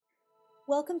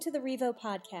Welcome to the Revo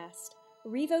Podcast.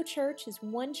 Revo Church is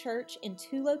one church in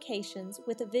two locations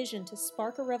with a vision to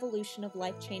spark a revolution of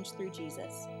life change through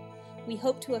Jesus. We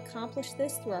hope to accomplish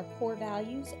this through our core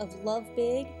values of love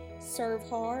big, serve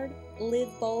hard, live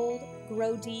bold,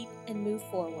 grow deep, and move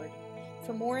forward.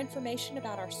 For more information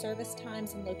about our service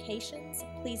times and locations,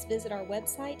 please visit our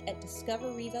website at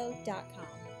discoverrevo.com.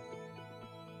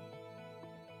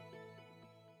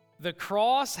 The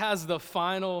cross has the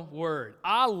final word.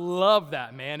 I love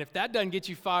that, man. If that doesn't get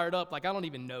you fired up, I don't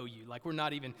even know you.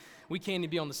 We can't even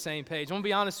be on the same page. I'm going to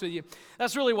be honest with you.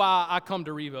 That's really why I come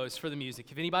to Revo's, for the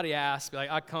music. If anybody asks,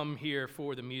 I come here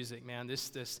for the music, man.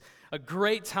 This a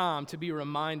great time to be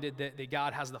reminded that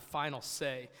God has the final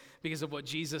say because of what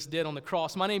Jesus did on the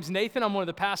cross. My name's Nathan. I'm one of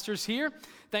the pastors here.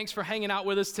 Thanks for hanging out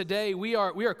with us today. We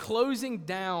are closing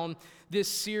down this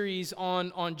series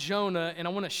on Jonah, and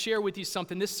I want to share with you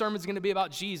something. This sermon's going to be about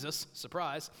Jesus,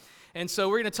 surprise. And so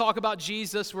we're going to talk about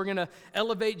Jesus. We're going to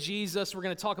elevate Jesus. We're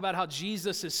going to talk about how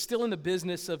Jesus is still in the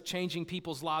business of changing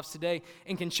people's lives today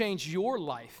and can change your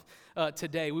life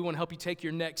today. We want to help you take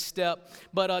your next step.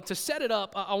 But to set it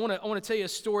up, I want to tell you a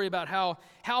story about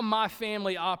how my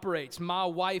family operates, my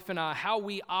wife and I, how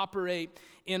we operate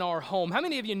in our home. How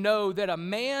many of you know that a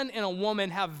man and a woman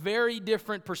have very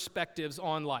different perspectives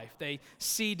on life? They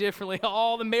see differently.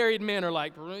 All the married men are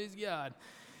like, praise God.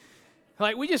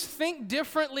 We just think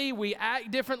differently, we act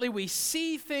differently, we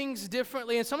see things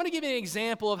differently. And so I'm going to give you an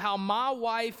example of how my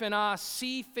wife and I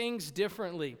see things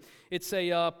differently. It's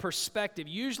a perspective.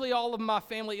 Usually all of my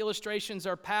family illustrations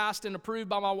are passed and approved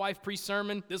by my wife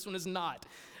pre-sermon. This one is not.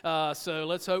 So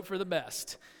let's hope for the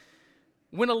best.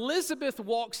 When Elizabeth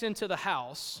walks into the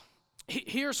house,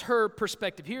 here's her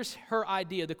perspective. Here's her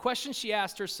idea. The question she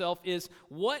asked herself is,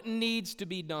 what needs to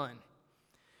be done?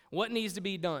 What needs to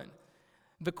be done?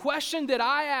 The question that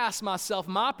I ask myself,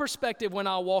 my perspective when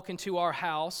I walk into our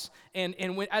house, and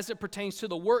as it pertains to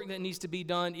the work that needs to be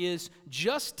done, is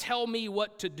just tell me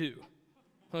what to do,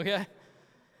 okay?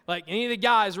 Any of the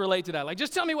guys relate to that.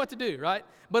 Just tell me what to do, right?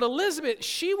 But Elizabeth,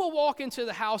 she will walk into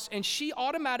the house and she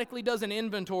automatically does an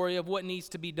inventory of what needs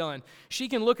to be done. She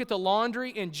can look at the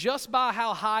laundry, and just by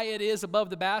how high it is above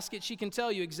the basket, she can tell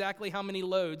you exactly how many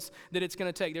loads that it's going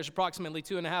to take. There's approximately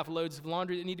 2.5 loads of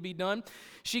laundry that need to be done.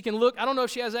 She can look, I don't know if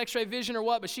she has x-ray vision or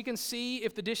what, but she can see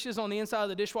if the dishes on the inside of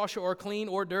the dishwasher are clean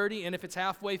or dirty, and if it's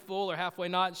halfway full or halfway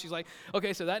not. And she's like,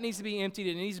 okay, so that needs to be emptied,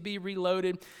 it needs to be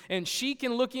reloaded. And she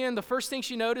can look in, the first thing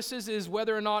she notices is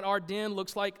whether or not our den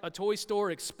looks like a toy store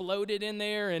exploded in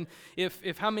there, and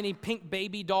if how many pink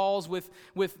baby dolls with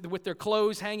their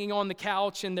clothes hanging on the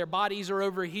couch and their bodies are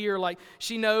over here.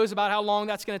 She knows about how long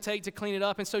that's going to take to clean it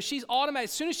up. And so she's automatic.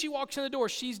 As soon as she walks in the door,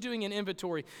 she's doing an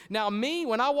inventory. Now me,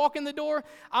 when I walk in the door,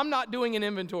 I'm not doing an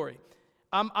inventory.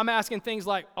 I'm asking things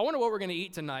like, I wonder what we're going to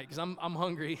eat tonight because I'm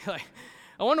hungry.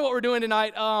 I wonder what we're doing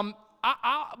tonight.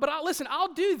 Listen,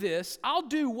 I'll do this. I'll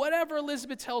do whatever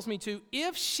Elizabeth tells me to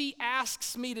if she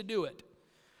asks me to do it.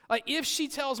 If she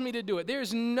tells me to do it.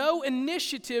 There's no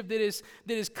initiative that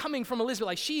is coming from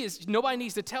Elizabeth. Nobody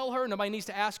needs to tell her, nobody needs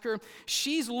to ask her.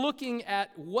 She's looking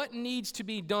at what needs to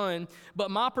be done, but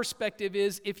my perspective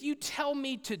is, if you tell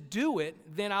me to do it,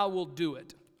 then I will do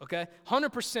it. Okay?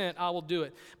 100% I will do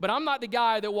it. But I'm not the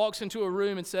guy that walks into a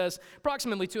room and says,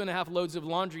 approximately 2.5 loads of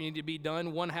laundry need to be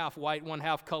done, 1/2 white,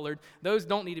 1/2 colored. Those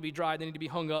don't need to be dried, they need to be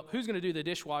hung up. Who's going to do the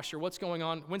dishwasher? What's going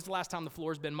on? When's the last time the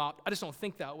floor's been mopped? I just don't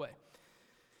think that way.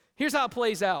 Here's how it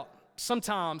plays out.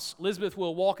 Sometimes Elizabeth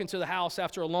will walk into the house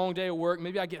after a long day of work.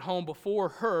 Maybe I get home before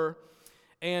her,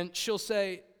 and she'll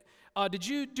say, did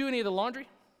you do any of the laundry?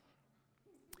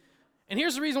 And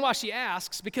here's the reason why she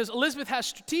asks, because Elizabeth has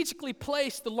strategically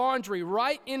placed the laundry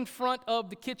right in front of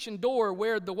the kitchen door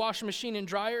where the washing machine and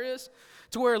dryer is,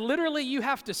 to where literally you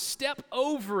have to step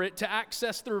over it to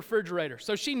access the refrigerator.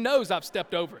 So she knows I've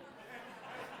stepped over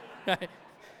it.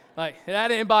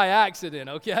 That ain't by accident,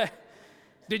 okay?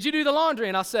 Did you do the laundry?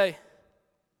 And I'll say,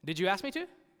 did you ask me to? Let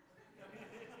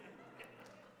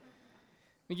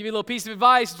me give you a little piece of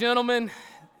advice, gentlemen.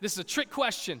 This is a trick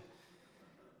question.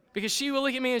 Because she will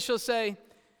look at me and she'll say,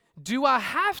 do I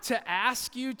have to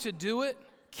ask you to do it?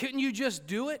 Couldn't you just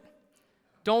do it?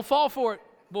 Don't fall for it,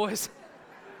 boys.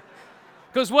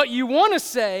 Because what you want to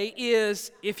say is,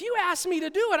 if you asked me to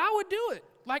do it, I would do it.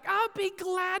 I'd be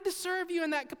glad to serve you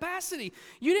in that capacity.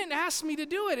 You didn't ask me to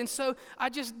do it, and so I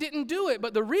just didn't do it.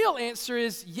 But the real answer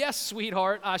is, yes,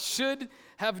 sweetheart, I should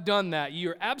have done that.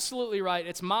 You're absolutely right.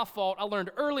 It's my fault. I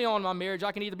learned early on in my marriage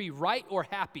I can either be right or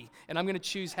happy, and I'm going to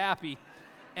choose happy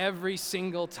every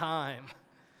single time.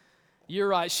 You're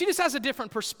right. She just has a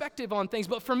different perspective on things.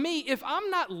 But for me, if I'm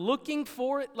not looking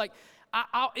for it,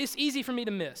 it's easy for me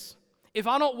to miss. if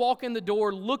I don't walk in the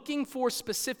door looking for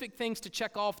specific things to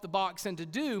check off the box and to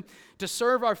do to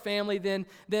serve our family, then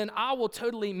I will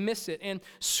totally miss it. And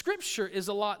Scripture is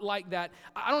a lot like that.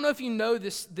 I don't know if you know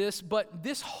this, but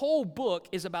this whole book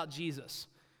is about Jesus.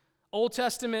 Old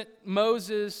Testament,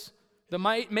 Moses, the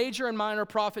major and minor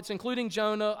prophets, including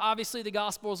Jonah. Obviously, the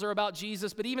Gospels are about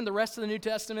Jesus, but even the rest of the New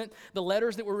Testament, the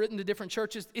letters that were written to different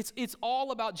churches, it's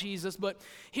all about Jesus. But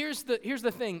here's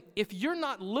the thing. If you're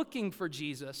not looking for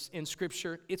Jesus in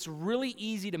Scripture, it's really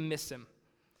easy to miss him.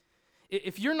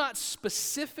 If you're not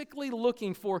specifically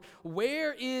looking for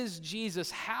where is Jesus,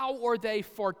 how are they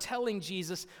foretelling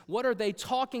Jesus, what are they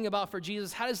talking about for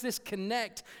Jesus, how does this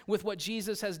connect with what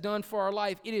Jesus has done for our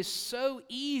life, it is so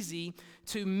easy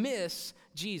to miss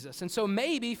Jesus. And so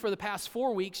maybe for the past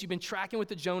 4 weeks, you've been tracking with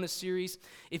the Jonah series.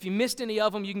 If you missed any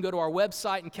of them, you can go to our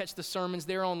website and catch the sermons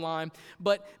there online.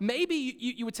 But maybe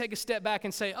you would take a step back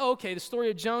and say, oh, okay, the story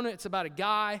of Jonah, it's about a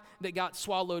guy that got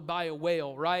swallowed by a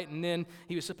whale, right? And then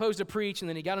he was supposed to preach, and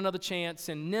then he got another chance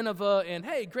in Nineveh, and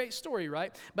hey, great story,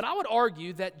 right? But I would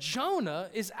argue that Jonah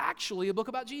is actually a book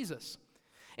about Jesus.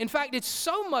 In fact, it's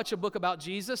so much a book about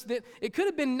Jesus that it could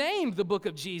have been named the book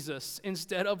of Jesus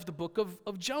instead of the book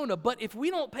of Jonah. But if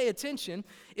we don't pay attention,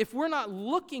 if we're not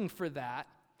looking for that,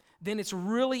 then it's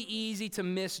really easy to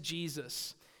miss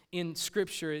Jesus in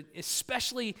Scripture,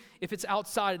 especially if it's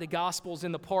outside of the Gospels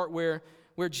in the part where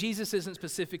Jesus isn't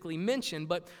specifically mentioned.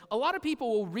 But a lot of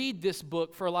people will read this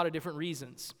book for a lot of different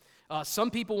reasons. Some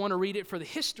people want to read it for the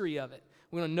history of it.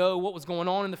 We want to know what was going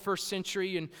on in the first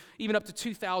century and even up to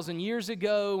 2,000 years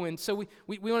ago. And so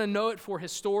we want to know it for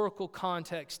historical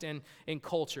context and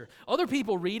culture. Other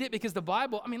people read it because the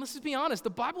Bible, let's just be honest, the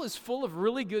Bible is full of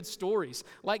really good stories.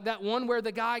 Like that one where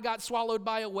the guy got swallowed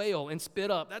by a whale and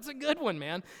spit up. That's a good one,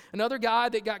 man. Another guy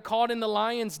that got caught in the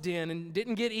lion's den and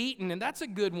didn't get eaten, and that's a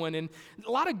good one. And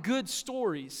a lot of good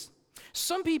stories.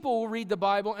 Some people will read the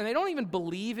Bible and they don't even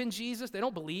believe in Jesus. They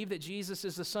don't believe that Jesus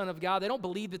is the Son of God. They don't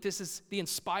believe that this is the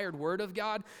inspired Word of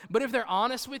God. But if they're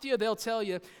honest with you, they'll tell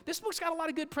you, this book's got a lot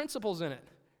of good principles in it.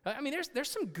 There's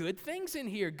some good things in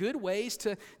here, good ways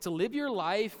to live your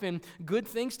life and good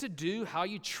things to do, how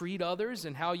you treat others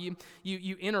and how you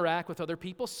interact with other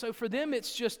people. So for them,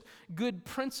 it's just good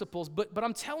principles. But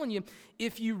I'm telling you,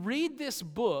 if you read this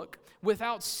book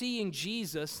without seeing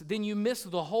Jesus, then you miss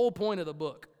the whole point of the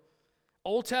book.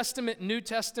 Old Testament, New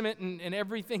Testament, and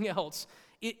everything else,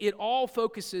 it all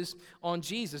focuses on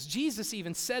Jesus. Jesus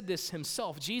even said this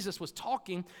himself. Jesus was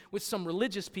talking with some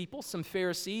religious people, some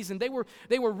Pharisees, and they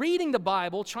were reading the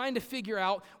Bible, trying to figure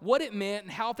out what it meant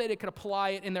and how they could apply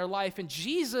it in their life. And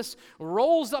Jesus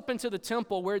rolls up into the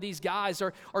temple where these guys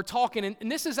are talking,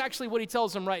 and this is actually what he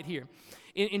tells them right here.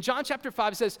 In John chapter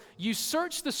 5, it says, you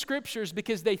search the Scriptures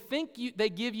because they think they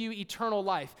give you eternal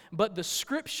life, but the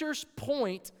Scriptures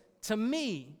point to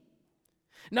me.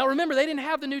 Now remember, they didn't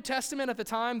have the New Testament at the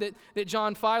time that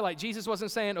John 5, like Jesus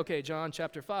wasn't saying, okay, John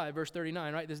chapter 5, verse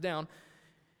 39, write this down.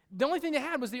 The only thing they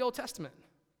had was the Old Testament.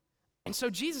 And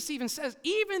so Jesus even says,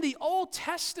 even the Old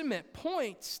Testament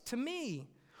points to me.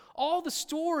 All the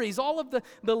stories, all of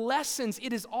the lessons,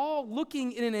 it is all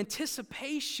looking in an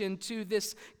anticipation to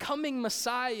this coming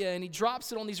Messiah. And he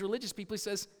drops it on these religious people. He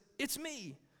says, it's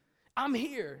me. I'm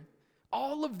here.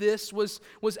 All of this was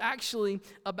actually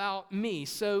about me.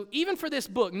 So even for this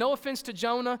book, no offense to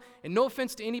Jonah, and no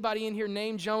offense to anybody in here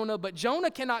named Jonah, but Jonah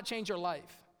cannot change your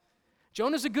life.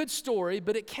 Jonah's a good story,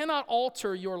 but it cannot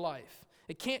alter your life.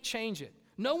 It can't change it.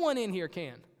 No one in here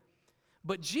can.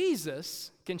 But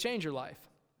Jesus can change your life.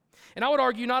 And I would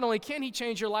argue not only can he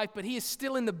change your life, but he is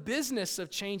still in the business of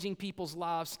changing people's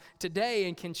lives today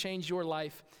and can change your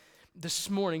life this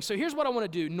morning. So here's what I want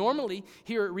to do. Normally,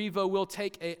 here at Revo, we'll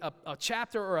take a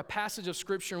chapter or a passage of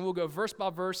Scripture and we'll go verse by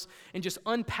verse and just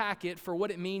unpack it for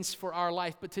what it means for our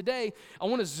life. But today, I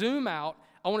want to zoom out.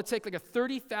 I want to take like a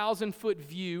 30,000-foot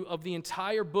view of the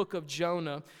entire book of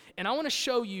Jonah, and I want to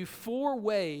show you 4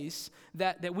 ways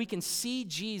that we can see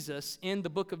Jesus in the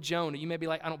book of Jonah. You may be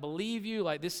like, I don't believe you.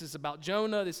 Like, this is about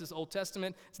Jonah. This is Old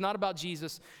Testament. It's not about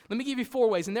Jesus. Let me give you 4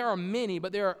 ways, and there are many,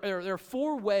 but there are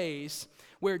 4 ways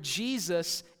where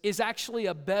Jesus is actually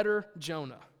a better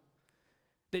Jonah.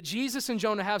 That Jesus and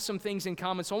Jonah have some things in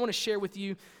common. So I want to share with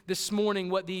you this morning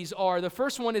what these are. The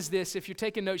first one is this. If you're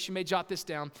taking notes, you may jot this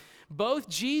down. Both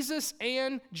Jesus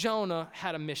and Jonah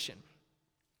had a mission.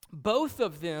 Both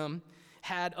of them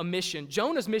had a mission.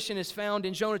 Jonah's mission is found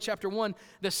in Jonah chapter 1,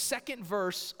 the second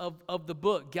verse of the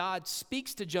book. God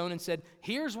speaks to Jonah and said,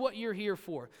 here's what you're here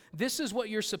for. This is what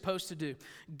you're supposed to do.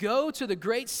 Go to the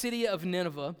great city of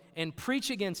Nineveh and preach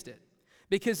against it,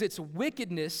 because its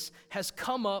wickedness has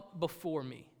come up before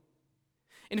me.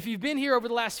 And if you've been here over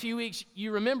the last few weeks,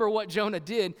 you remember what Jonah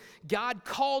did. God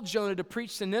called Jonah to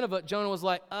preach to Nineveh. Jonah was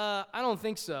like, I don't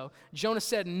think so. Jonah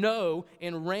said no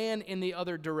and ran in the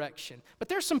other direction. But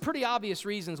there's some pretty obvious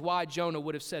reasons why Jonah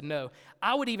would have said no.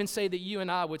 I would even say that you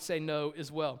and I would say no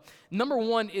as well. Number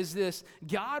one is this: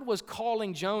 God was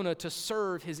calling Jonah to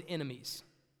serve his enemies.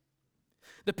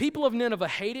 The people of Nineveh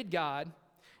hated God.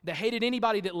 They hated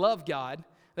anybody that loved God.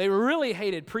 They really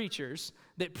hated preachers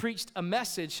that preached a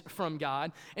message from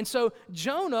God. And so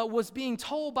Jonah was being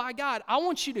told by God, I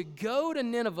want you to go to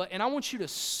Nineveh and I want you to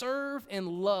serve and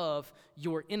love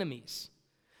your enemies.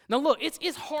 Now look,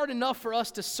 it's hard enough for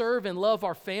us to serve and love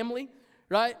our family,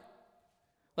 right?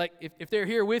 Like if they're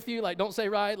here with you, like don't say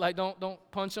right, like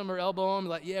don't punch them or elbow them,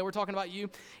 like yeah, we're talking about you.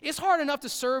 It's hard enough to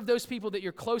serve those people that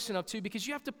you're close enough to because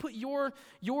you have to put your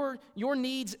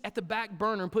needs at the back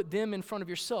burner and put them in front of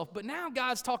yourself. But now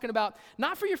God's talking about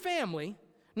not for your family,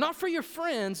 not for your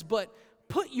friends, but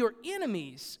put your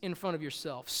enemies in front of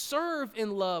yourself. Serve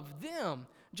and love them.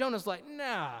 Jonah's like,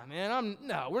 nah, man,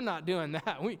 we're not doing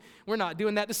that. We're not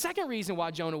doing that. The second reason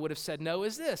why Jonah would have said no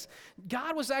is this.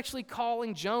 God was actually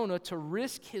calling Jonah to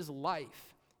risk his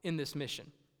life in this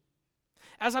mission.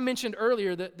 As I mentioned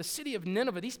earlier, the city of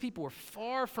Nineveh, these people were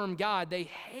far from God. They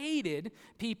hated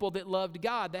people that loved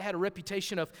God. They had a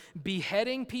reputation of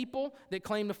beheading people that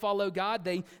claimed to follow God.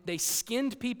 They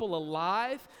skinned people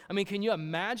alive. I mean, can you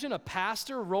imagine a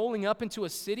pastor rolling up into a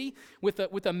city with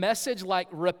a message like,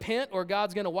 repent or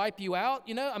God's going to wipe you out?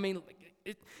 You know, I mean,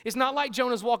 it's not like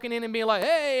Jonah's walking in and being like,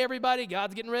 hey, everybody,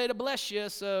 God's getting ready to bless you,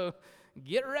 so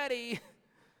get ready.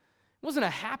 It wasn't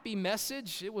a happy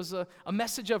message. It was a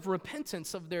message of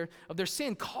repentance of their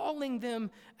sin, calling them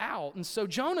out. And so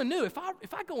Jonah knew, if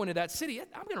I go into that city,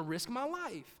 I'm going to risk my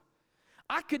life.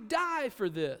 I could die for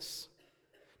this.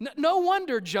 No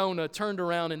wonder Jonah turned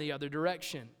around in the other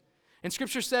direction. And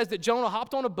Scripture says that Jonah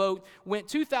hopped on a boat, went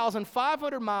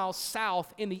 2,500 miles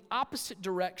south in the opposite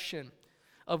direction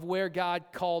of where God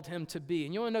called him to be.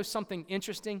 And you want to know something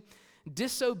interesting?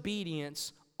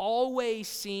 Disobedience always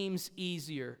seems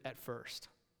easier at first.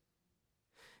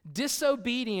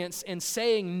 Disobedience and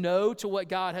saying no to what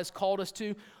God has called us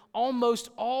to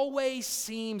almost always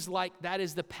seems like that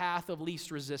is the path of least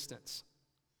resistance.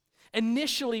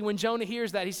 Initially, when Jonah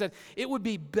hears that, he said, it would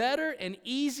be better and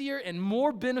easier and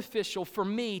more beneficial for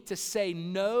me to say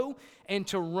no and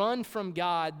to run from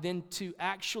God than to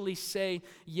actually say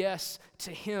yes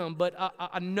to Him. But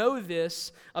I know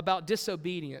this about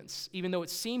disobedience. Even though it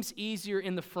seems easier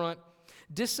in the front,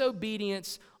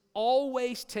 disobedience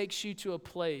always takes you to a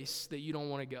place that you don't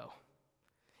want to go.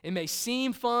 It may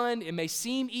seem fun, it may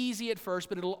seem easy at first,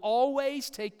 but it'll always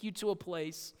take you to a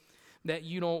place that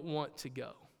you don't want to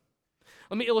go.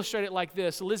 Let me illustrate it like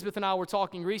this. Elizabeth and I were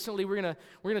talking recently. We're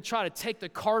gonna try to take the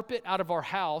carpet out of our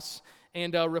house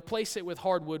and replace it with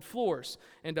hardwood floors.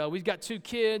 And we've got 2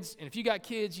 kids, and if you got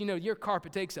kids, you know your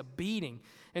carpet takes a beating.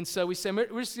 And so we said,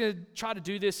 we're just going to try to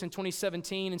do this in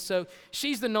 2017. And so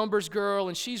she's the numbers girl,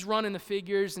 and she's running the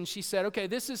figures, and she said, okay,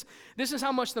 this is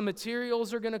how much the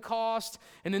materials are going to cost,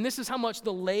 and then this is how much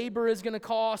the labor is going to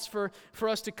cost for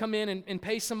us to come in and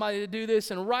pay somebody to do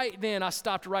this. And right then, I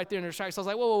stopped right there in her tracks. I was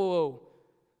like, whoa.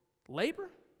 Labor?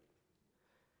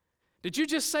 Did you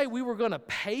just say we were going to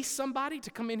pay somebody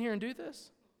to come in here and do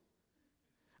this?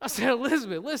 I said,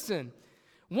 Elizabeth, listen,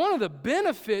 one of the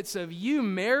benefits of you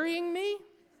marrying me,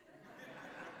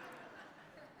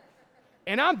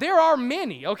 and there are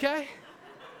many, okay?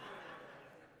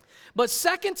 But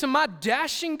second to my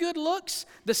dashing good looks,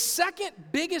 the second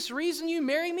biggest reason you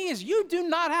marry me is you do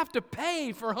not have to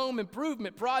pay for home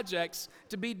improvement projects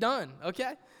to be done,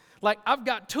 okay? Like, I've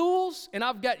got tools and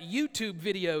I've got YouTube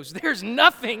videos. There's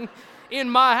nothing in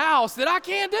my house that I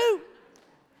can't do.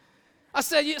 I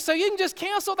said, so you can just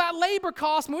cancel that labor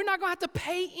cost, and we're not going to have to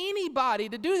pay anybody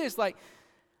to do this. Like,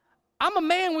 I'm a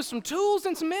man with some tools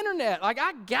and some internet. Like,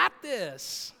 I got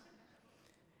this.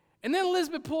 And then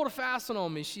Elizabeth pulled a fast one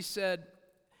on me. She said,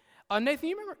 Nathan,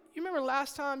 you remember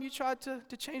last time you tried to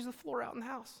change the floor out in the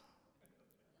house?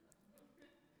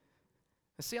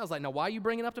 And see, I was like, now why are you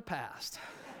bringing up the past?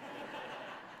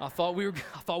 I thought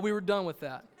we were done with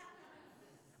that.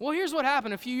 Well, here's what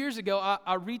happened. A few years ago,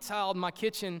 I retiled my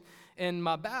kitchen and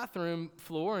my bathroom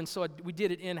floor, and so we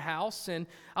did it in-house, and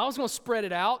I was going to spread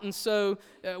it out, and so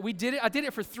we did it. I did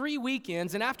it for 3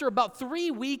 weekends, and after about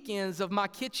 3 weekends of my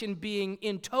kitchen being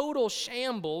in total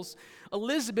shambles,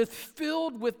 Elizabeth,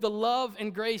 filled with the love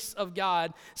and grace of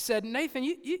God, said, Nathan,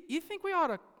 you think we ought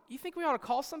to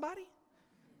call somebody?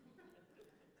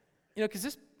 You know, because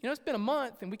it's been a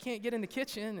month, and we can't get in the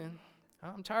kitchen, and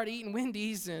I'm tired of eating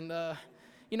Wendy's, and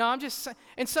I'm just saying.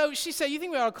 And so she said, you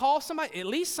think we ought to call somebody, at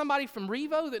least somebody from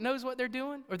Revo that knows what they're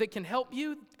doing or that can help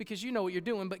you, because you know what you're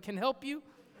doing, but can help you?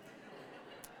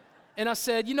 And I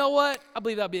said, you know what? I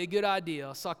believe that'd be a good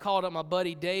idea. So I called up my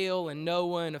buddy Dale and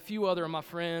Noah and a few other of my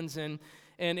friends, and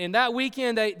that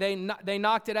weekend they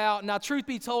knocked it out. Now, truth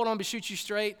be told, I'm going to shoot you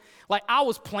straight. Like, I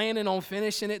was planning on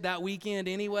finishing it that weekend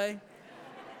anyway.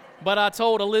 But I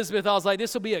told Elizabeth, I was like,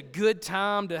 this will be a good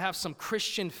time to have some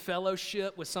Christian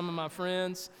fellowship with some of my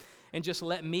friends and just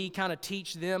let me kind of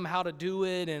teach them how to do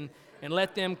it and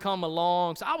let them come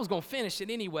along. So I was going to finish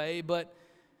it anyway, but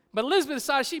Elizabeth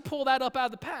decided she'd pull that up out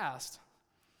of the past.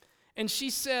 And she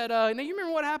said, now you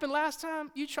remember what happened last time?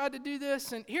 You tried to do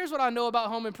this, and here's what I know about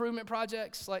home improvement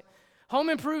projects. Like, home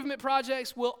improvement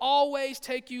projects will always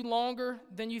take you longer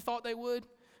than you thought they would.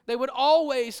 They would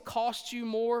always cost you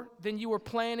more than you were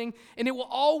planning, and it will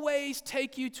always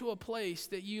take you to a place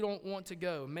that you don't want to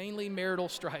go, mainly marital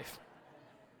strife.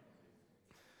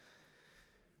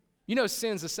 You know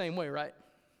sin's the same way, right?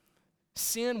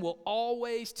 Sin will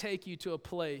always take you to a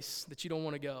place that you don't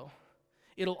want to go.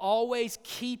 It'll always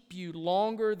keep you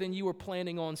longer than you were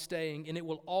planning on staying, and it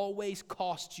will always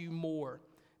cost you more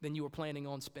than you were planning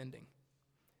on spending.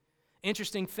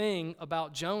 Interesting thing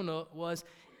about Jonah was,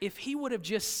 if he would have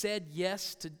just said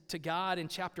yes to God in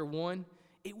chapter 1,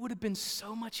 it would have been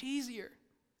so much easier.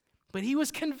 But he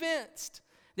was convinced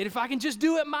that if I can just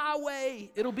do it my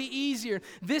way, it'll be easier.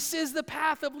 This is the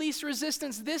path of least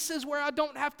resistance. This is where I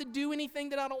don't have to do anything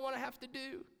that I don't want to have to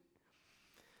do.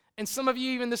 And some of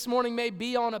you even this morning may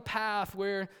be on a path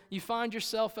where you find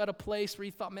yourself at a place where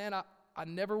you thought, man, I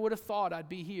never would have thought I'd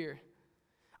be here.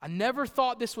 I never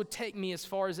thought this would take me as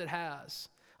far as it has.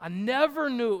 I never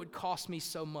knew it would cost me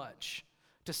so much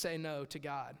to say no to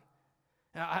God.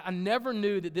 I never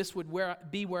knew that this would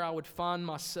be where I would find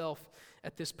myself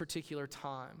at this particular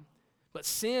time. But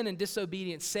sin and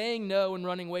disobedience, saying no and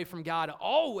running away from God,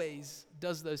 always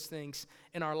does those things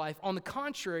in our life. On the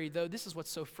contrary, though, this is what's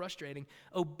so frustrating.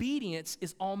 Obedience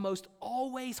is almost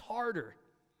always harder.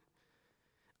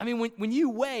 I mean, when you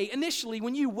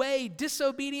weigh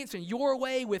disobedience and your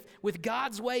way with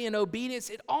God's way and obedience,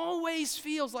 it always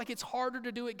feels like it's harder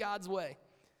to do it God's way.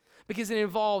 Because it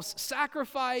involves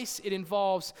sacrifice, it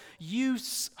involves you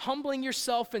humbling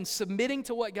yourself and submitting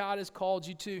to what God has called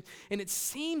you to. And it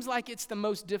seems like it's the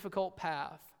most difficult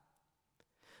path.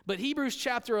 But Hebrews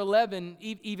chapter 11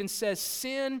 even says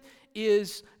sin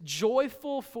is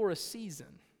joyful for a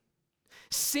season.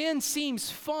 Sin seems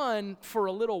fun for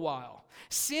a little while.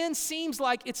 Sin seems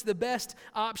like it's the best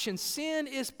option. Sin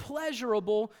is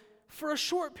pleasurable for a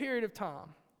short period of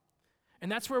time. And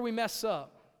that's where we mess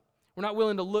up. We're not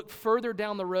willing to look further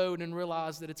down the road and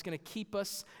realize that it's going to keep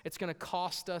us, it's going to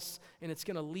cost us, and it's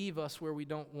going to leave us where we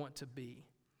don't want to be.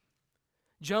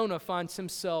 Jonah finds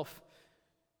himself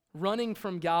running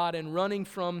from God and running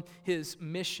from his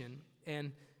mission.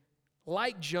 And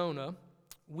like Jonah,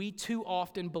 we too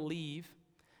often believe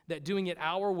that doing it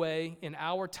our way, in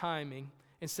our timing,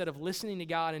 instead of listening to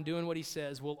God and doing what he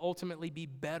says, will ultimately be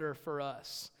better for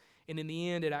us. And in the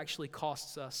end, it actually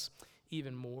costs us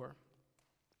even more.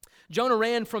 Jonah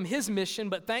ran from his mission,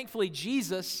 but thankfully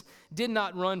Jesus did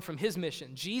not run from his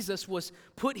mission. Jesus was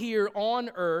put here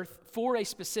on earth for a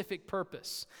specific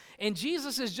purpose. And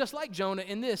Jesus is just like Jonah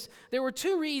in this. There were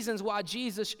two reasons why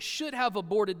Jesus should have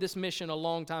aborted this mission a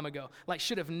long time ago, like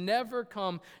should have never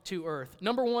come to earth.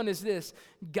 Number one is this: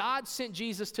 God sent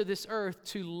Jesus to this earth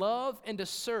to love and to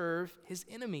serve his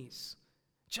enemies,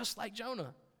 just like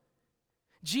Jonah.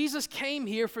 Jesus came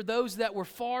here for those that were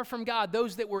far from God,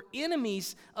 those that were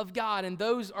enemies of God, and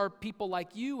those are people like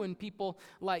you and people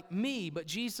like me. But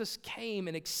Jesus came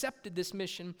and accepted this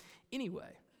mission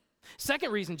anyway.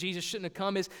 Second reason Jesus shouldn't have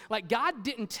come is, like, God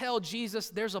didn't tell Jesus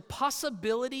there's a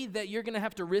possibility that you're going to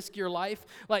have to risk your life.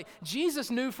 Like, Jesus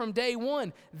knew from day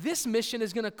one, this mission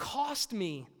is going to cost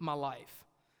me my life.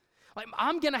 Like,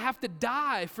 I'm going to have to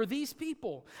die for these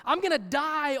people. I'm going to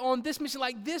die on this mission.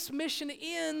 Like, this mission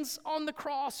ends on the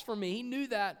cross for me. He knew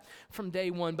that from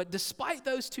day one. But despite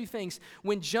those two things,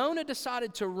 when Jonah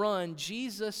decided to run,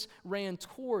 Jesus ran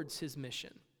towards his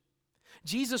mission.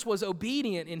 Jesus was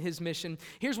obedient in his mission.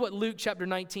 Here's what Luke chapter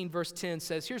 19, verse 10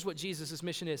 says. Here's what Jesus'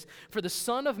 mission is. For the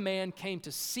Son of Man came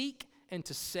to seek and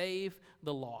to save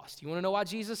the lost. You want to know why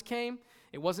Jesus came?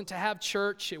 It wasn't to have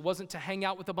church. It wasn't to hang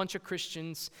out with a bunch of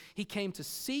Christians. He came to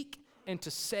seek and to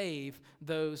save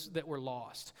those that were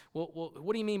lost. Well,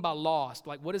 what do you mean by lost?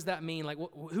 Like, what does that mean? Like,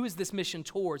 who is this mission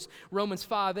towards? Romans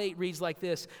 5:8 reads like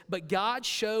this: But God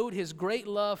showed his great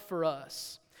love for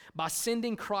us by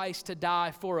sending Christ to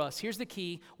die for us. Here's the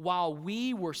key: while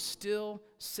we were still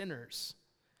sinners.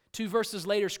 2 verses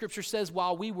later, Scripture says,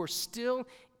 while we were still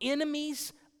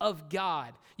enemies of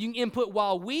God. You can input,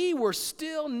 while we were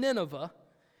still Nineveh,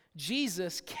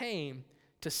 Jesus came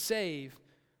to save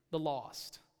the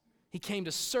lost. He came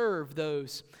to serve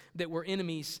those that were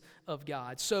enemies of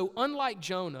God. So unlike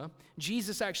Jonah,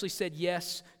 Jesus actually said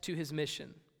yes to his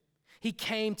mission. He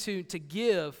came to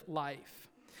give life.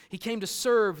 He came to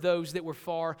serve those that were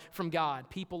far from God,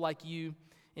 people like you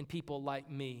and people like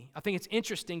me. I think it's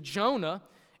interesting, Jonah,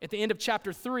 at the end of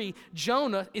chapter 3,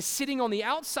 Jonah is sitting on the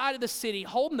outside of the city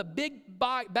holding a big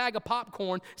bag of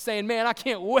popcorn saying, man, I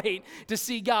can't wait to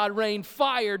see God rain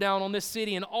fire down on this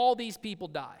city and all these people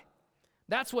die.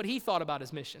 That's what he thought about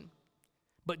his mission.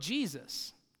 But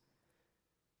Jesus,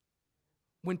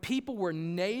 when people were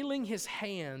nailing his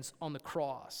hands on the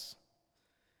cross,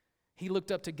 he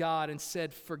looked up to God and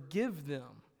said, forgive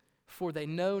them, for they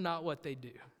know not what they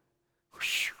do.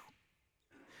 Whew.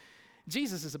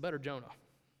 Jesus is a better Jonah.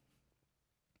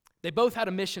 They both had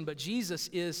a mission, but Jesus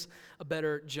is a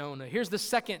better Jonah. Here's the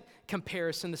second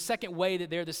comparison, the second way that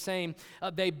they're the same.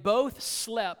 They both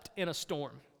slept in a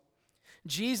storm.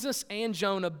 Jesus and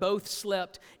Jonah both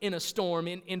slept in a storm.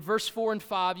 In verse 4 and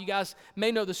 5, you guys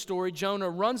may know the story. Jonah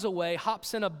runs away,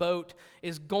 hops in a boat,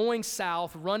 is going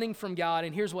south, running from God,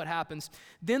 and here's what happens.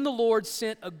 Then the Lord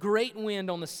sent a great wind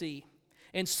on the sea,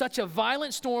 and such a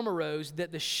violent storm arose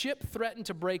that the ship threatened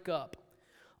to break up.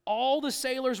 All the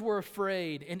sailors were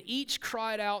afraid, and each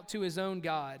cried out to his own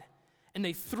God. And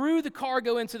they threw the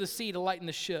cargo into the sea to lighten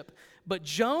the ship. But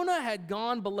Jonah had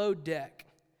gone below deck,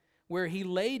 where he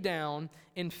lay down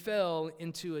and fell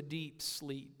into a deep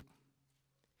sleep.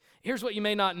 Here's what you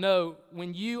may not know.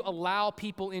 When you allow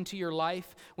people into your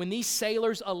life, when these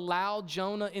sailors allowed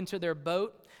Jonah into their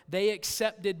boat, they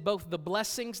accepted both the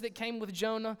blessings that came with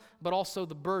Jonah, but also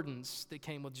the burdens that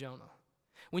came with Jonah.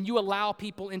 When you allow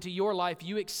people into your life,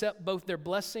 you accept both their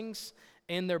blessings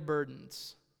and their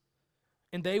burdens.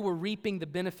 And they were reaping the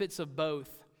benefits of both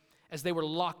as they were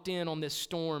locked in on this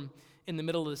storm in the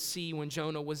middle of the sea when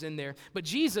Jonah was in there. But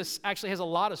Jesus actually has a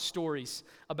lot of stories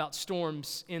about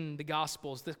storms in the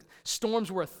Gospels. The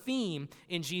storms were a theme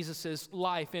in Jesus'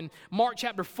 life. And Mark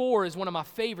chapter 4 is one of my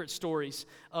favorite stories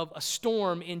of a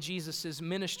storm in Jesus'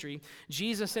 ministry.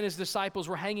 Jesus and his disciples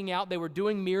were hanging out. They were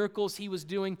doing miracles. He was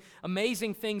doing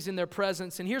amazing things in their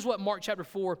presence. And here's what Mark chapter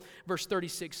 4, verse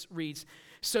 36 reads.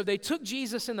 So they took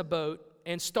Jesus in the boat,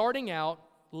 and starting out,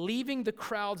 leaving the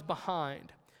crowds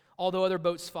behind, although other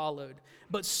boats followed.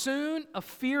 But soon a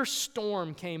fierce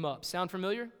storm came up. Sound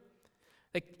familiar?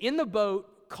 Like in the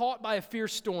boat, caught by a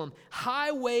fierce storm,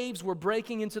 high waves were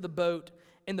breaking into the boat,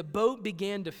 and the boat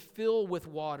began to fill with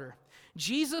water.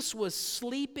 Jesus was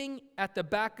sleeping at the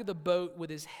back of the boat with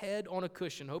his head on a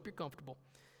cushion. Hope you're comfortable.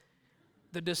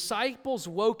 The disciples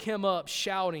woke him up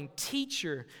shouting,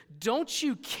 "Teacher, don't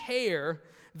you care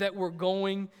that we're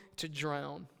going to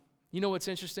drown?" You know what's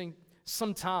interesting?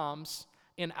 Sometimes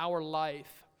in our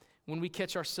life, when we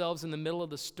catch ourselves in the middle of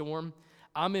the storm,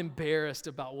 I'm embarrassed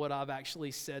about what I've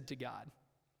actually said to God.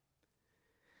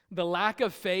 The lack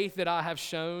of faith that I have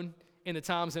shown in the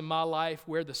times in my life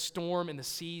where the storm and the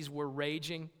seas were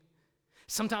raging.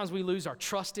 Sometimes we lose our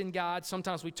trust in God.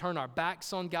 Sometimes we turn our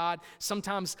backs on God.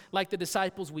 Sometimes, like the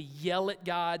disciples, we yell at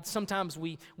God. Sometimes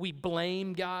we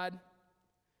blame God.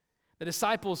 The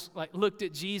disciples looked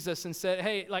at Jesus and said,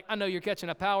 hey, I know you're catching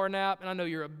a power nap, and I know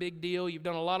you're a big deal. You've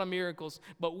done a lot of miracles,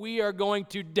 but we are going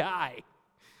to die.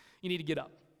 You need to get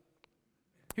up.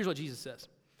 Here's what Jesus says.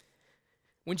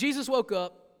 When Jesus woke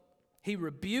up, he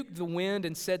rebuked the wind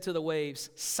and said to the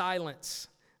waves, "Silence,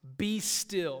 be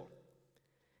still."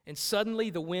 And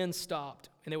suddenly the wind stopped,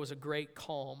 and there was a great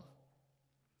calm.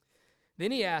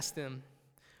 Then he asked them,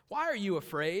 "Why are you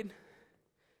afraid?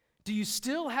 Do you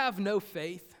still have no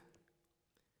faith?"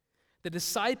 The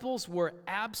disciples were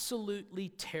absolutely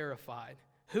terrified.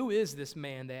 "Who is this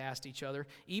man?" they asked each other.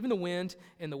 "Even the wind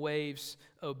and the waves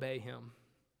obey him."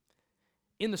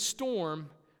 In the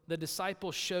storm, the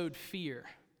disciples showed fear.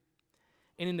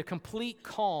 And in the complete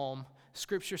calm,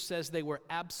 Scripture says they were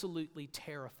absolutely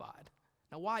terrified.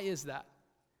 Now, why is that?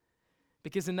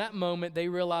 Because in that moment, they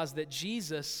realized that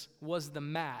Jesus was the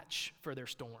match for their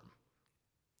storm.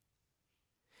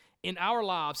 In our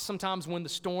lives, sometimes when the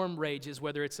storm rages,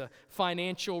 whether it's a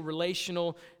financial,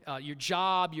 relational, your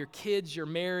job, your kids, your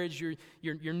marriage,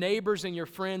 your neighbors and your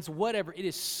friends, whatever, it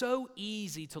is so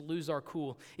easy to lose our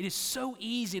cool. It is so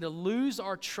easy to lose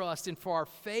our trust and for our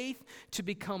faith to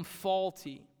become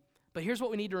faulty. But here's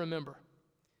what we need to remember.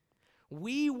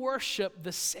 We worship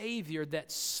the Savior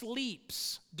that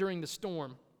sleeps during the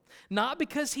storm. Not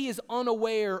because he is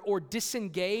unaware or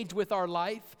disengaged with our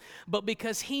life, but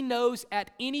because he knows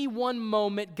at any one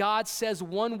moment God says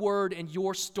one word and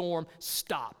your storm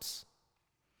stops.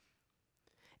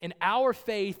 And our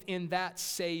faith in that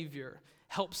Savior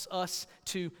helps us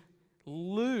to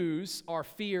lose our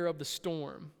fear of the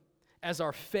storm as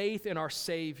our faith in our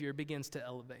Savior begins to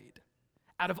elevate.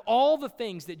 Out of all the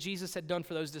things that Jesus had done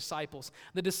for those disciples,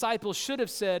 the disciples should have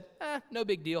said, no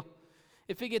big deal.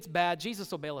 If it gets bad, Jesus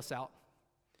will bail us out.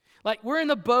 Like, we're in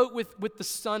the boat with the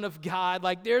Son of God.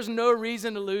 Like, there's no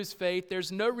reason to lose faith.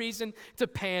 There's no reason to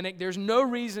panic. There's no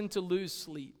reason to lose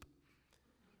sleep.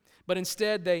 But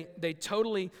instead, they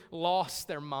totally lost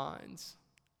their minds.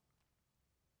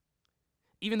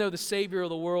 Even though the Savior of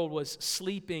the world was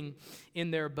sleeping in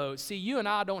their boat. See, you and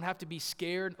I don't have to be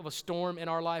scared of a storm in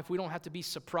our life. We don't have to be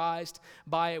surprised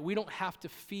by it. We don't have to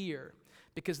fear,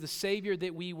 because the Savior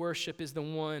that we worship is the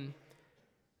one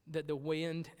that the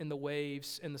wind and the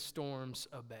waves and the storms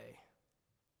obey.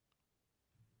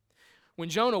 When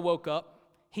Jonah woke up,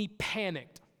 he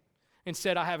panicked and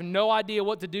said, I have no idea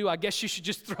what to do. I guess you should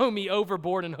just throw me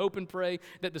overboard and hope and pray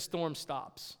that the storm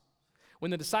stops.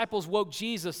 When the disciples woke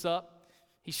Jesus up,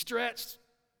 he stretched,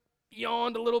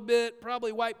 yawned a little bit,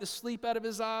 probably wiped the sleep out of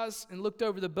his eyes, and looked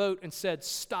over the boat and said,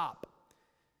 stop.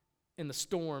 And the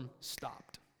storm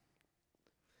stopped.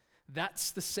 That's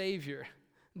the Savior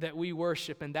that we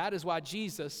worship, and that is why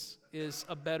Jesus is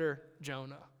a better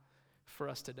Jonah for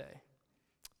us today.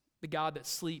 The God that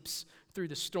sleeps through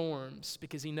the storms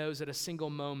because he knows at a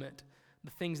single moment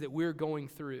the things that we're going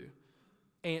through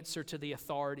answer to the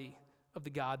authority of the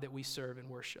God that we serve and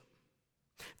worship.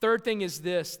 Third thing is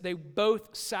this: they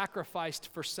both sacrificed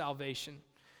for salvation.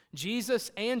 Jesus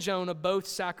and Jonah both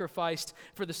sacrificed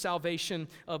for the salvation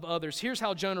of others. Here's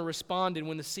how Jonah responded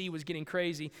when the sea was getting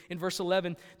crazy. In verse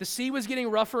 11, the sea was getting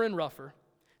rougher and rougher.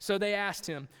 So they asked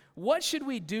him, what should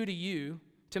we do to you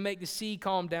to make the sea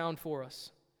calm down for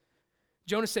us?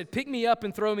 Jonah said, pick me up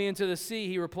and throw me into the sea,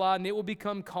 he replied, and it will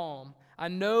become calm. I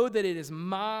know that it is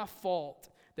my fault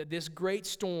that this great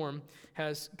storm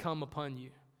has come upon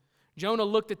you. Jonah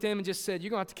looked at them and just said, you're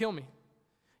going to have to kill me.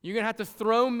 You're going to have to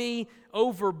throw me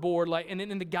overboard.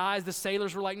 And the guys, the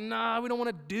sailors were like, nah, we don't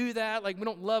want to do that. Like, we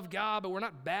don't love God, but we're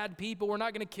not bad people. We're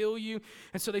not going to kill you.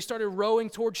 And so they started rowing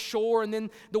towards shore, and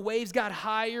then the waves got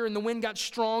higher, and the wind got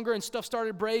stronger, and stuff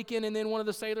started breaking. And then one of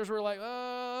the sailors were like,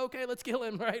 oh, okay, let's kill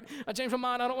him, right? I changed my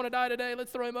mind. I don't want to die today.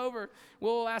 Let's throw him over.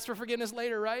 We'll ask for forgiveness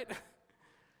later, right?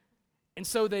 And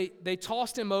so they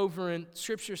tossed him over, and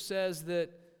Scripture says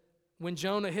that when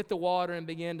Jonah hit the water and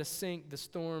began to sink, the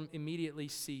storm immediately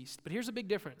ceased. But here's a big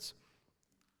difference.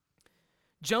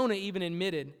 Jonah even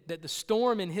admitted that the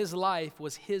storm in his life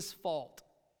was his fault.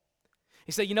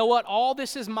 He said, you know what? All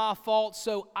this is my fault,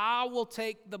 so I will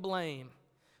take the blame.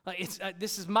 Like,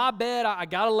 this is my bed. I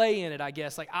got to lay in it, I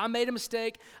guess. Like, I made a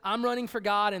mistake. I'm running for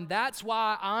God, and that's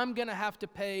why I'm going to have to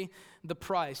pay the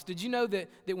price. Did you know that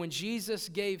when Jesus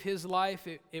gave his life,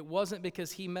 it wasn't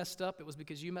because he messed up. It was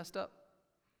because you messed up.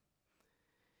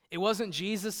 It wasn't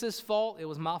Jesus' fault, it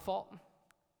was my fault.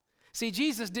 See,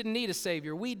 Jesus didn't need a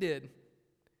Savior, we did.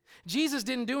 Jesus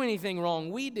didn't do anything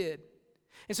wrong, we did.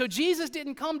 And so Jesus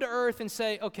didn't come to earth and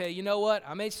say, okay, you know what,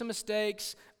 I made some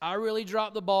mistakes, I really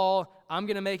dropped the ball, I'm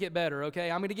going to make it better,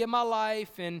 okay? I'm going to give my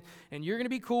life, and you're going to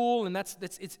be cool, and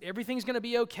everything's going to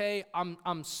be okay.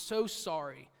 I'm so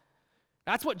sorry.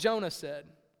 That's what Jonah said.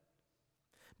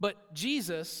 But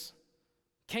Jesus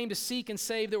came to seek and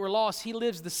save that were lost. He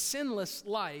lives the sinless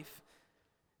life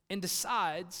and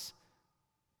decides,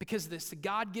 because this the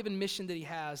God-given mission that he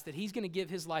has, that he's going to give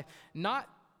his life not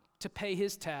to pay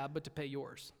his tab, but to pay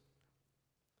yours.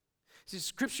 See,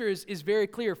 Scripture is very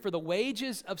clear. For the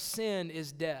wages of sin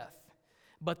is death,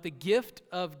 but the gift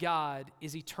of God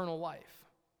is eternal life.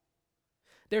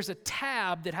 There's a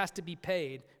tab that has to be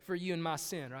paid for you and my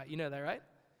sin, right? You know that, right?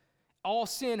 All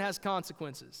sin has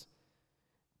consequences.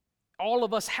 All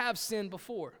of us have sinned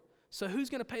before. So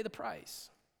who's going to pay the price?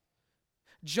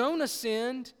 Jonah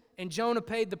sinned, and Jonah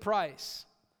paid the price.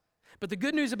 But the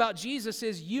good news about Jesus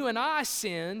is you and I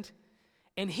sinned,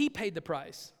 and he paid the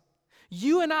price.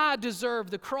 You and I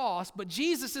deserve the cross, but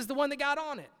Jesus is the one that got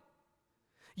on it.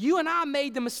 You and I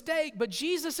made the mistake, but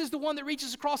Jesus is the one that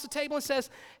reaches across the table and says,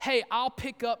 hey, I'll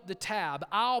pick up the tab.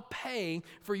 I'll pay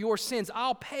for your sins.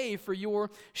 I'll pay for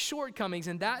your shortcomings.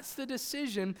 And that's the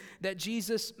decision that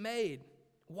Jesus made.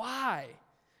 Why?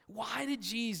 Why did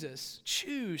Jesus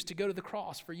choose to go to the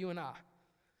cross for you and I?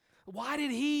 Why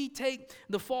did he take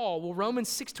the fall? Well, Romans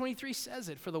 6:23 says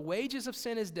it. For the wages of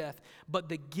sin is death, but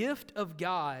the gift of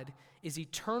God is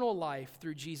eternal life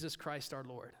through Jesus Christ our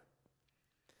Lord.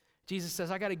 Jesus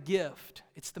says, I got a gift.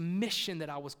 It's the mission that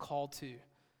I was called to,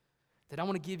 that I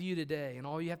want to give you today. And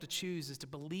all you have to choose is to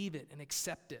believe it and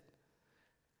accept it.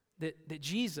 That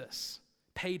Jesus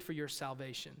paid for your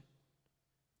salvation.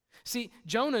 See,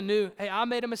 Jonah knew, hey, I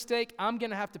made a mistake. I'm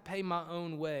going to have to pay my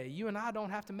own way. You and I don't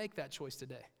have to make that choice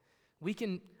today. We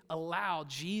can allow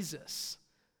Jesus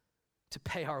to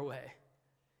pay our way.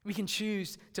 We can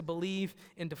choose to believe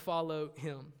and to follow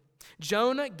him.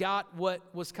 Jonah got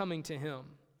what was coming to him.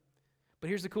 But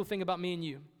here's the cool thing about me and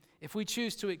you. If we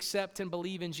choose to accept and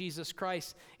believe in Jesus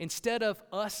Christ, instead of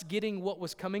us getting what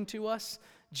was coming to us,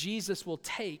 Jesus will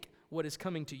take what is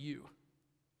coming to you.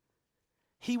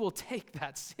 He will take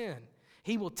that sin.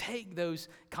 He will take those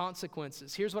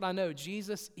consequences. Here's what I know.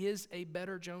 Jesus is a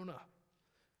better Jonah.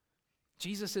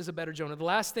 Jesus is a better Jonah. The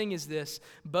last thing is this.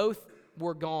 Both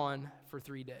were gone for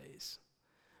 3 days.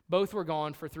 Both were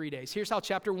gone for 3 days. Here's how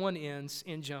chapter 1 ends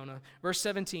in Jonah. Verse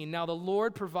 17, now the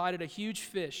Lord provided a huge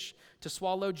fish to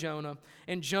swallow Jonah,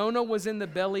 and Jonah was in the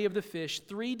belly of the fish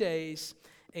 3 days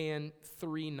and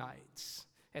 3 nights.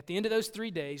 At the end of those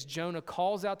 3 days, Jonah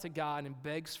calls out to God and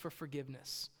begs for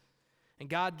forgiveness. And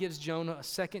God gives Jonah a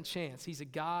second chance. He's a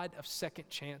God of second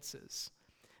chances.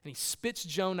 And he spits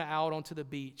Jonah out onto the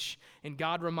beach. And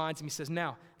God reminds him, he says,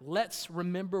 now, let's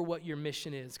remember what your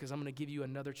mission is, because I'm going to give you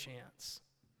another chance.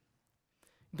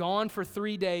 Gone for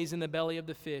 3 days in the belly of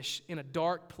the fish, in a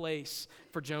dark place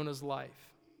for Jonah's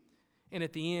life. And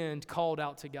at the end, called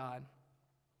out to God.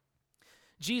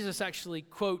 Jesus actually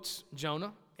quotes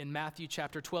Jonah in Matthew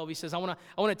chapter 12. He says, I want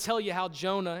to tell you how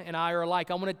Jonah and I are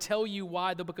alike. I want to tell you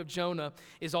why the book of Jonah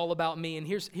is all about me. And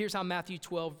here's how Matthew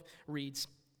 12 reads.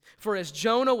 For as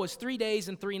Jonah was 3 days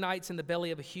and 3 nights in the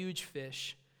belly of a huge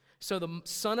fish, so the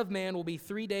Son of Man will be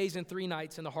 3 days and 3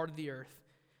 nights in the heart of the earth.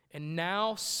 And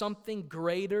now something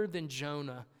greater than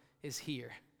Jonah is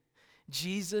here.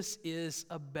 Jesus is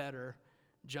a better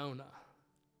Jonah.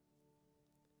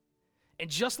 And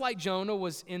just like Jonah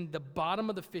was in the bottom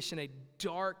of the fish in a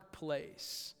dark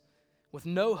place with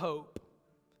no hope,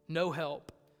 no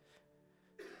help,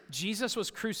 Jesus was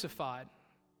crucified.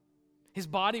 His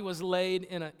body was laid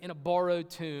in a borrowed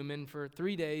tomb, and for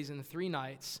 3 days and 3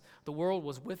 nights, the world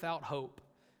was without hope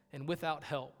and without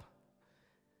help.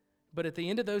 But at the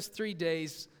end of those 3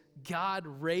 days, God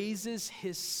raises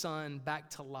his Son back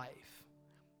to life.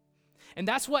 And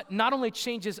that's what not only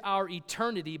changes our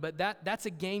eternity, but that's a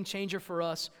game changer for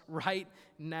us right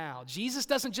now. Jesus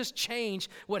doesn't just change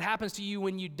what happens to you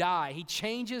when you die. He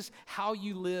changes how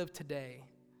you live today.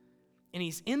 And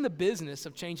he's in the business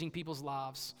of changing people's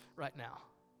lives right now.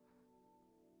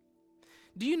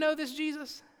 Do you know this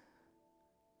Jesus?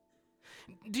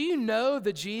 Do you know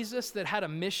the Jesus that had a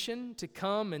mission to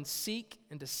come and seek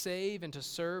and to save and to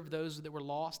serve those that were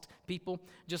lost people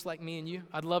just like me and you?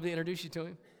 I'd love to introduce you to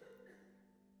him.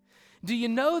 Do you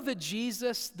know the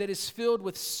Jesus that is filled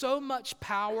with so much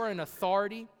power and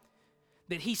authority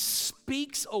that he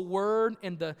speaks a word,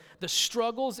 and the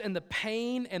struggles and the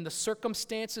pain and the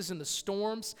circumstances and the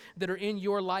storms that are in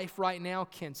your life right now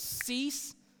can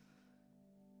cease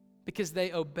because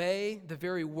they obey the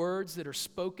very words that are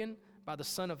spoken by the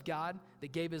Son of God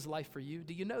that gave his life for you?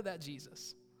 Do you know that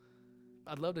Jesus?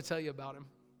 I'd love to tell you about him.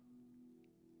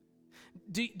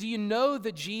 Do you know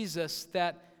the Jesus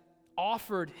that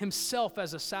offered himself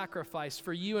as a sacrifice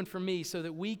for you and for me so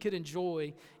that we could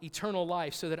enjoy eternal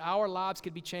life, so that our lives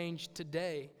could be changed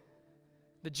today?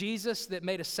 The Jesus that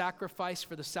made a sacrifice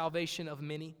for the salvation of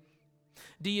many.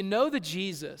 Do you know the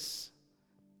Jesus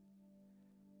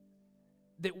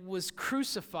that was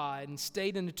crucified and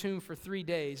stayed in the tomb for 3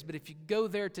 days, but if you go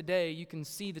there today, you can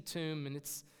see the tomb and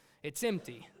it's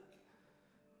empty?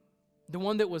 The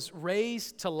one that was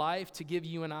raised to life to give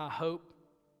you and I hope.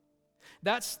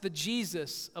 That's the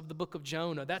Jesus of the book of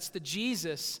Jonah. That's the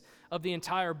Jesus of the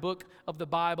entire book of the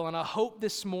Bible. And I hope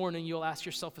this morning you'll ask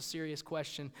yourself a serious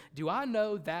question. Do I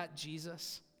know that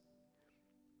Jesus?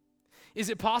 Is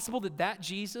it possible that that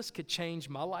Jesus could change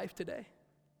my life today?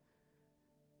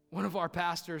 One of our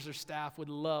pastors or staff would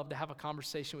love to have a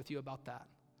conversation with you about that.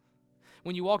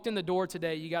 When you walked in the door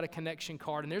today, you got a connection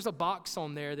card, and there's a box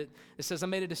on there that says, I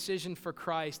made a decision for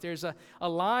Christ. There's a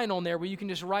line on there where you can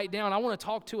just write down, I want to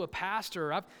talk to a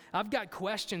pastor. I've got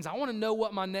questions. I want to know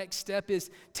what my next step is.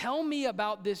 Tell me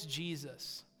about this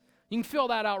Jesus. You can fill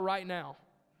that out right now.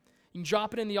 You can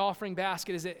drop it in the offering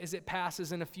basket as it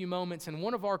passes in a few moments, and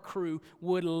one of our crew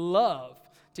would love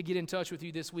to get in touch with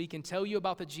you this week and tell you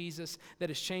about the Jesus that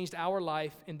has changed our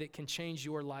life and that can change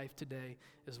your life today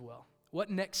as well. What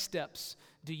next steps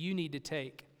do you need to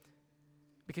take?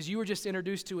 Because you were just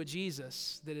introduced to a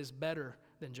Jesus that is better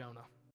than Jonah.